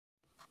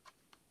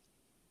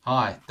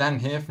Hi, Dan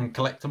here from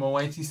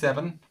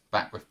Collectible87,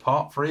 back with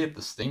part 3 of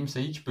the Steam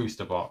Siege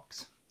booster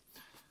box.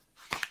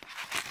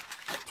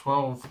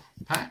 12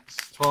 packs,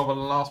 12 of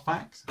the last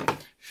packs.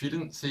 If you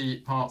didn't see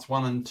parts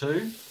 1 and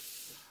 2,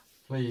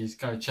 please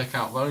go check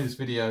out those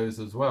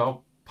videos as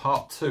well.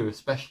 Part 2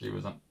 especially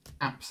was an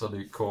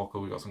absolute corker.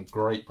 We got some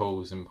great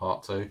pulls in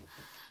part 2,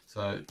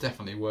 so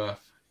definitely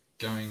worth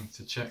going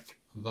to check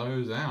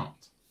those out.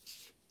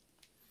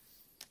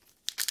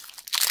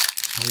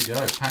 Here we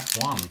go, pack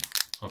 1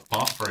 of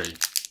part 3.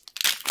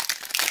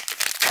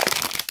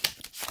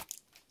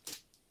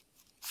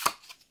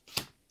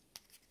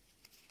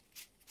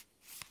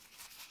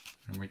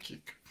 And we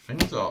kick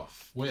things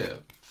off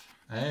with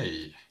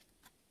a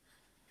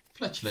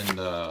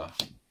Fletchlander,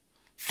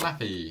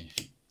 Flappy,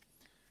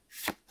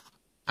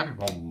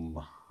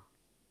 Ambipom.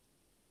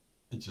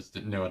 It just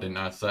knew I didn't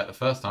know how to say it the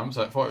first time,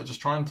 so I thought it was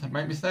just trying to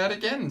make me say it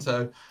again.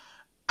 So,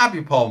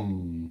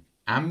 Ambipom,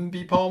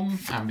 Ambipom,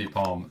 and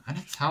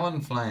a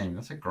Talonflame.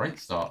 That's a great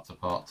start to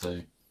part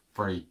 2.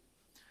 3.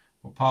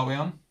 What part are we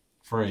on?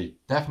 3.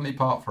 Definitely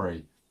part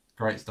 3.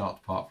 Great start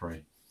to part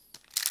 3.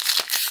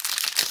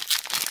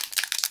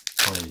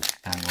 3.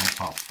 And we're on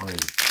part 3.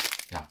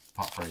 Yeah,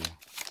 part 3.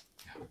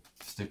 Yeah,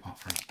 let's do part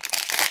 3.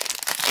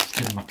 Just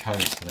give them a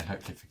code so they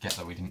hopefully forget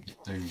that we didn't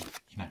do,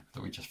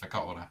 that we just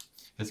forgot all that.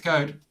 Here's the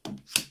code.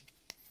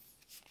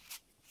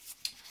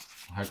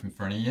 I'm hoping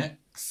for an EX.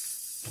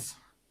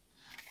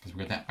 Because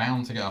we're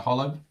bound to get a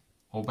holo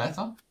or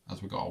better,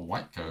 as we got a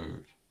white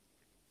code.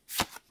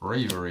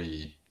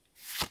 Bravery.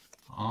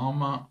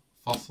 Armor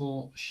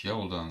Fossil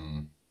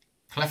Sheldon.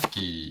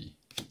 Klefki.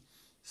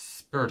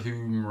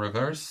 Spiritomb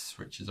Reverse,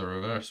 which is a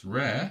reverse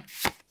rare.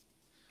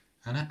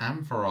 And an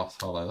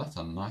Ampharos holo. That's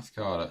a nice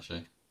card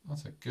actually.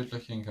 That's a good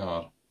looking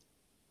card.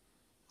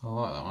 I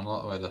like that one. I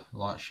like the way the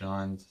light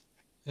shines.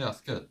 Yeah, that's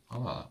good. I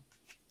like that.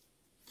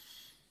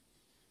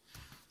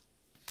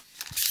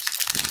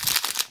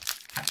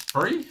 Pack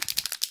 3?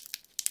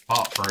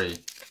 Part 3.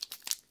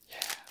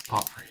 Yeah,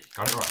 part 3.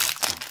 Got it right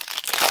last time.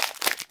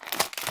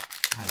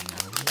 I didn't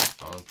know what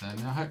I was there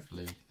now.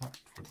 Hopefully that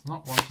was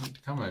not wanting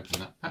to come open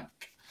that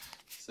pack.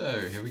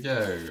 So here we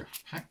go.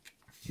 Pack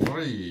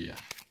 3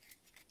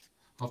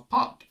 of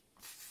part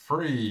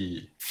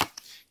 3.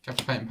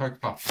 Capture Paint and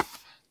Pokepuff,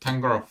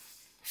 Tangrowth,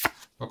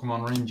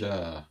 Pokemon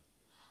Ranger,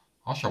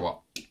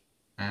 Oshawott,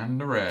 and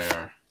the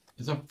rare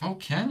is a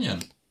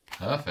Volcanion.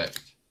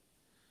 Perfect.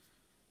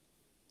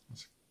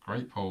 That's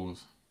great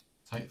pulls.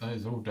 Take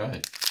those all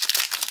day.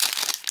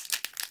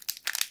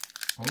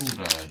 All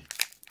day.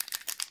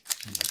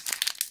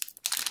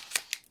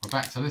 We're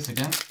back to this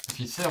again. If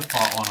you saw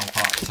part 1 or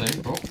part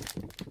 2, oh,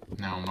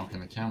 now I'm knocking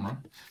the camera.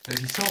 But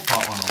if you saw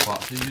part 1 or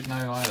part 2, you'd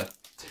know I had a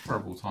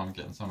terrible time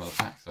getting some of the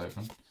packs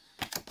open.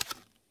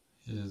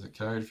 Here's a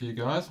code for you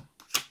guys.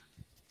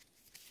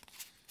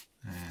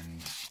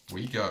 And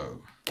we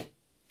go.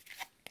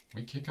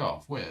 We kick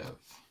off with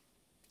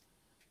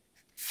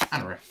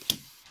Anorith,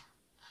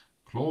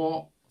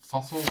 Claw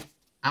Fossil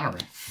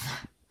Anorith,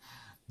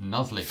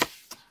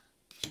 Nuzleaf,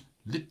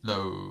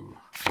 Litlow,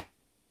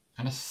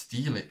 and a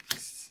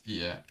Steelix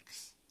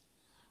EX.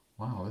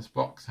 Wow, this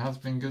box has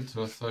been good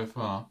to us so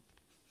far.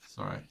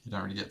 Sorry, you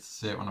don't really get to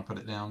see it when I put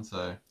it down,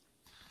 so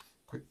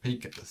quick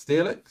peek at the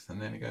Steelix, and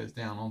then it goes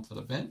down onto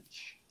the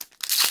bench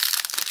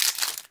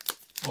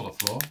or the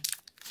floor.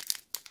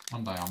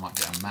 One day I might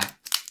get a mat.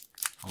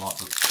 I like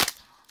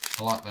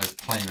those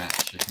play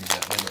mats you can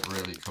get. They look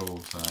really cool.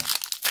 So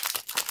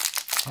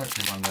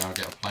hopefully one day I'll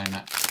get a play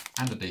mat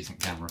and a decent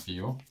camera for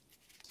you all,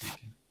 so you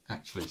can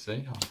actually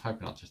see. I'm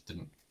hoping I just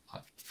didn't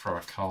throw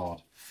a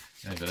card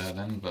over there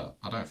then, but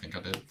I don't think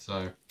I did.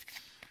 So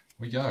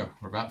we go.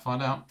 We're about to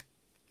find out.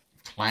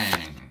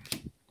 Clang.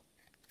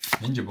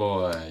 Ninja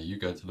Boy, you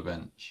go to the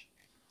bench.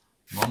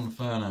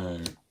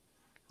 Monferno,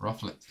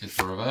 Rufflet is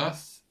the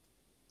reverse,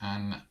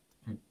 and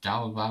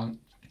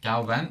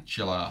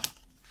Galvantula,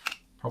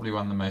 probably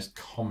one of the most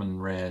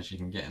common rares you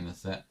can get in the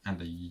set, and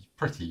a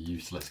pretty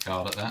useless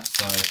card at that.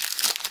 So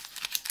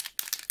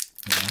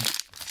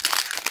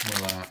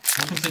we'll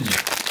continue.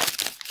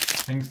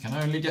 Things can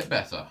only get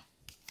better.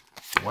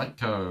 White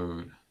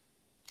code.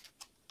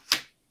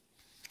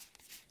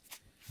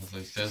 As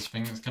he says,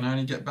 things can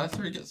only get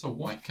better. He gets a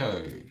white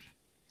code.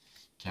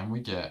 Can we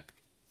get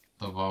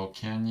the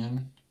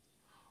Volcanion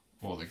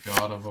or the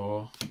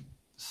Gardevoir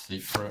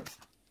secret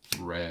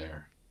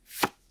rare?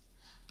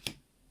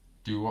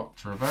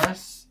 Dewott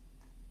reverse.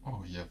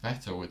 Oh,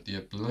 Yavetta with the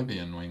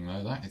Oblivion Wing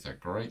though. That is a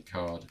great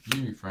card.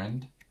 You,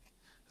 friend,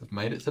 have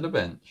made it to the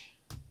bench.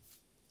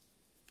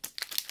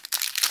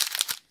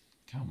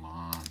 Come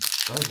on.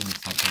 Show them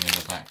something in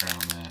the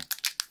background there.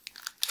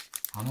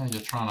 I know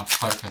you're trying to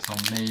focus on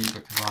me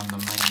because I'm the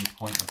main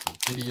point of the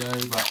video,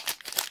 but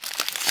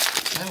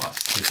they like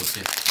super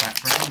big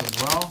background as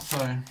well, so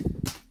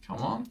come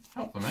on,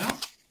 help them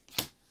out.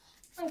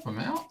 Help them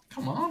out,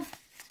 come on.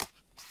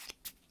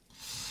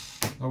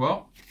 Oh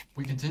well,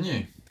 we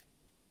continue.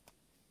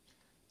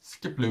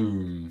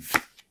 Skiploom,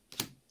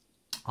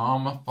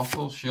 Armor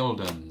Fossil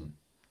Sheldon,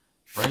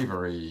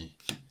 Bravery,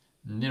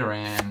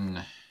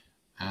 Nidoran,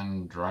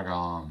 and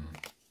Dragon.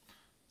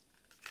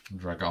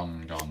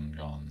 Dragon gone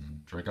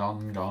gone.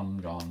 Dragon gone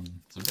gone.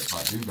 It's a bit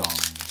like Dugong.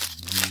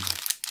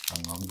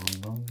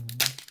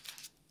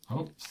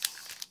 Oops,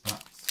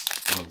 that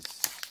was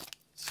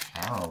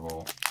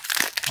terrible.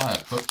 I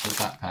put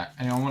that pack.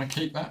 Anyone want to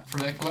keep that for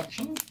their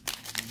collection?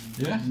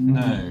 Yeah?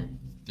 No.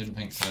 Didn't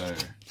think so.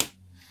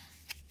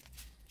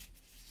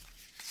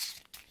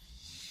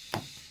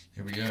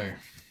 Here we go.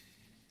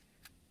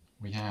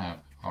 We have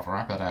a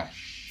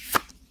Rapidash,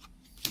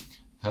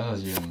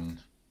 Persian,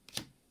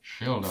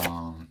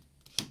 Shieldon,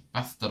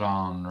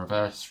 Mastodon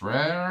reverse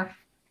rare,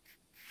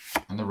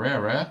 and the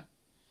rare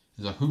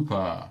is a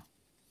Hooper.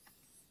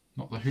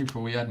 Not the Hooper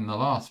we had in the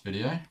last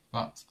video,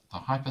 but the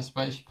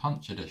Hyperspace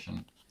Punch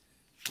edition.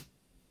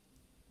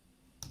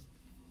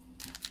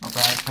 Not a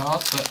bad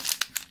card, but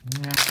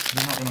yeah,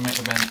 you're not going to make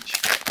the bench.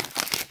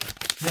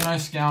 You're no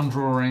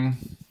scoundrel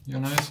ring. You're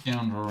no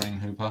scoundrel ring,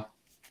 Hooper.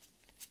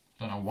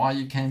 Don't know why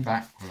you came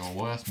back with a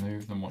worse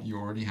move than what you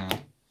already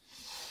had.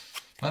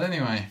 But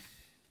anyway,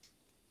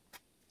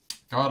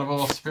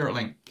 Gardevoir, Spirit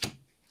Link,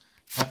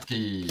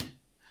 Klefki,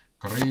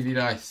 Greedy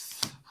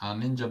Dice, a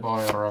Ninja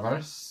Boy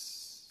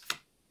reverse,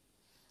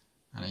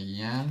 and a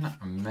Yan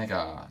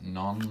Mega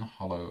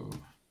non-hollow.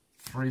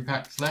 3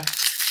 packs left.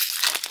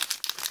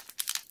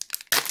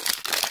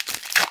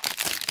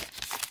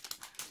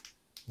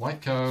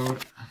 White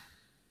code.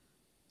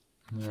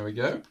 There we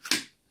go.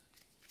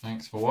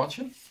 Thanks for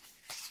watching.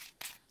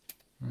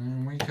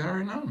 And we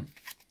carry on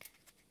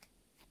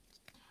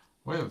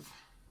with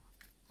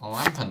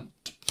Lampent,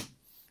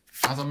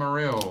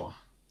 Azumarill,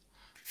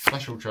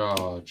 Special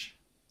Charge,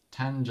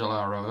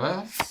 Tangela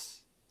reverse,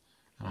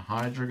 and a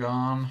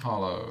Hydreigon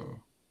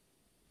hollow.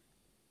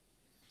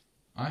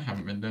 I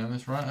haven't been doing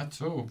this right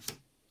at all.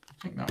 I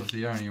think that was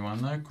the only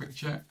one though. Quick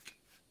check.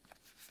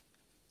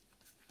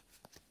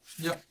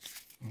 Yep.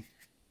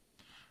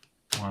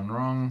 One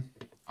wrong.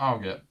 I'll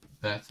get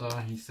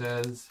better, he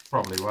says.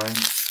 Probably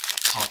won't.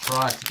 I'll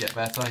try to get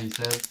better, he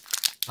says.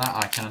 That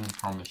I can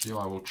promise you,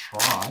 I will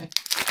try.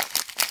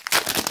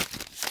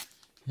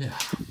 Yeah.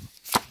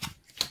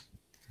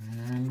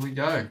 And we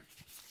go.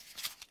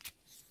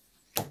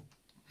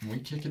 We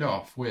kick it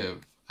off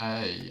with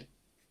a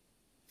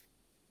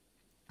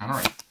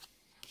Anorith.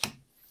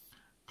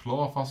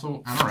 Claw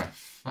Fossil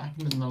Anorith. That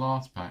happened in the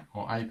last pack,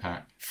 or a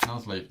pack.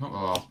 Nuzleaf, not the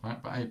last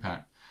pack, but a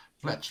pack.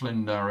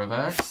 Fletchlinder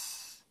reverse.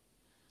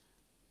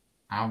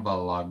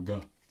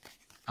 Avalugg.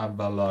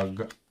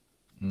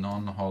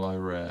 Non-hollow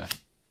rare.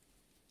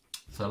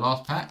 So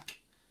last pack.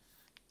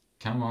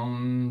 Come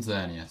on,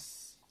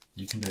 Xerneas.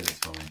 You can do this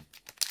for me.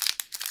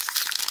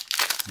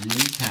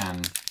 You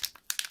can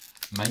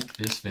make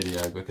this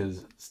video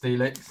because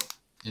Steelix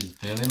is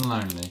feeling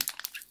lonely.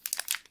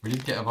 We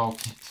did get a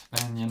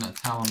Volcanion, a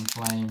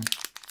Talonflame,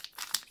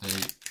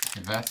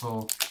 the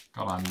Vessel.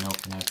 God, I'm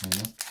milking open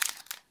this.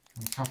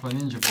 And a couple of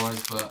Ninja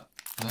Boys, but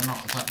they're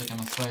not exactly going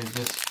to save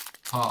this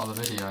part of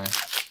the video.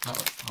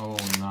 Oh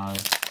no.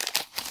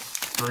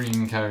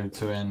 Green code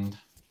to end.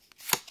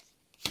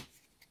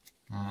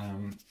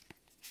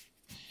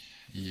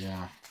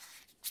 Yeah.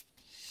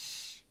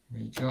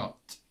 We got...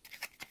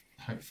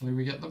 Hopefully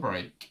we get the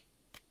break.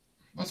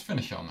 Let's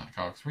finish it on that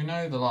card, because we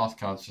know the last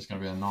card's just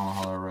going to be a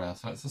non-hollow rare.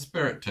 So it's the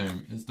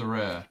Spiritomb is the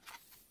rare.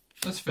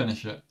 Let's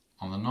finish it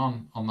on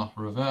the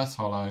reverse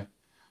hollow.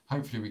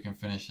 Hopefully we can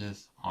finish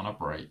this on a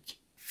break.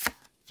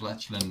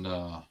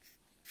 Fletchlinder,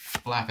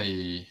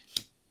 Flappy,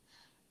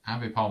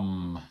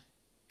 Ambipom,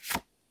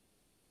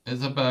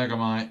 is a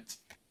Bergamite,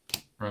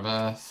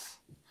 reverse,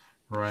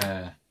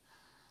 rare.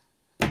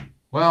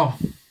 Well,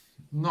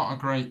 not a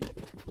great,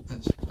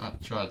 I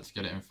tried to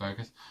get it in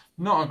focus,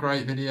 not a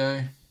great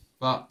video,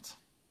 but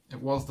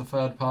it was the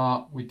third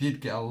part. We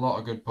did get a lot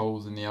of good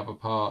pulls in the other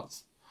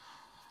parts.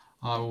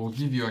 I will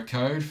give you a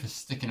code for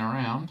sticking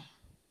around.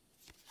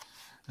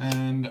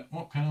 And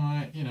what can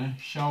I,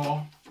 show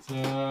off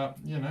to,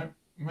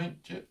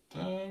 make it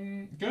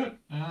good.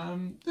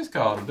 This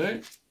card will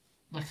do.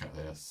 Look at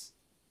this.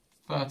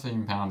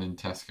 £13 in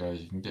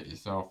Tesco's. You can get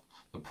yourself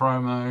the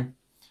promo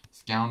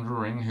Scoundrel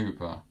Ring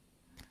Hooper.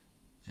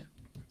 It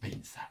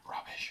beats that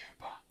rubbish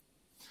Hooper.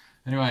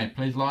 Anyway,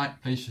 please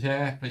like, please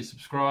share, please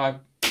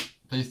subscribe.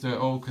 Please do it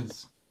all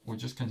because we'll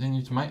just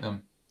continue to make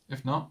them.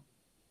 If not,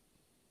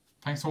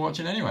 thanks for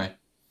watching anyway.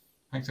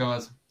 Thanks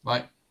guys.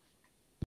 Bye.